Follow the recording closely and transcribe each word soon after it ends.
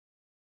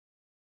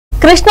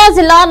కృష్ణా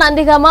జిల్లా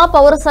నందిగామ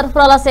పౌర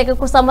సరఫరాల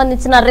శాఖకు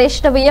సంబంధించిన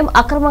రేషన్ బియ్యం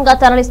అక్రమంగా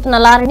తరలిస్తున్న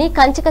లారీని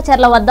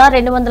కంచికచెర్ల వద్ద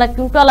 200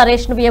 క్వింటాల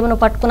రేషన్ బియ్యంను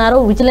పట్టుకున్నారు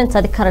విజిలెన్స్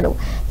అధికారులు.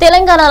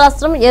 తెలంగాణ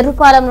రాష్ట్రం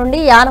ఎర్రుపాలెం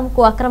నుండి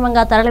యానంకు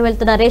అక్రమంగా తరలి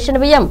వెళ్తున్న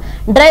రేషన్ బియ్యం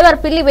డ్రైవర్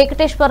పిల్లి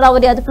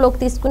వెంకటేశ్వరరావుని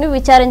అదుపులోకి తీసుకుని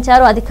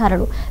విచారించారు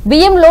అధికారులు.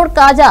 బియ్యం లోడ్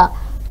కాజా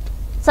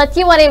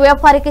సత్యం అనే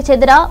వ్యాపారికి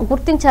చెందిన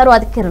గుర్తించారు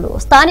అధికారులు.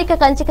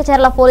 స్థానిక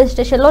కంచికచెర్ల పోలీస్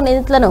స్టేషన్లో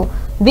నిందితులను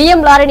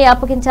బియ్యం లారీని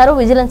అప్పగించారు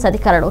విజిలెన్స్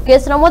అధికారులు.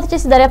 కేసు నమోదు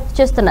చేసి దర్యాప్తు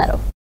చేస్తున్నారు.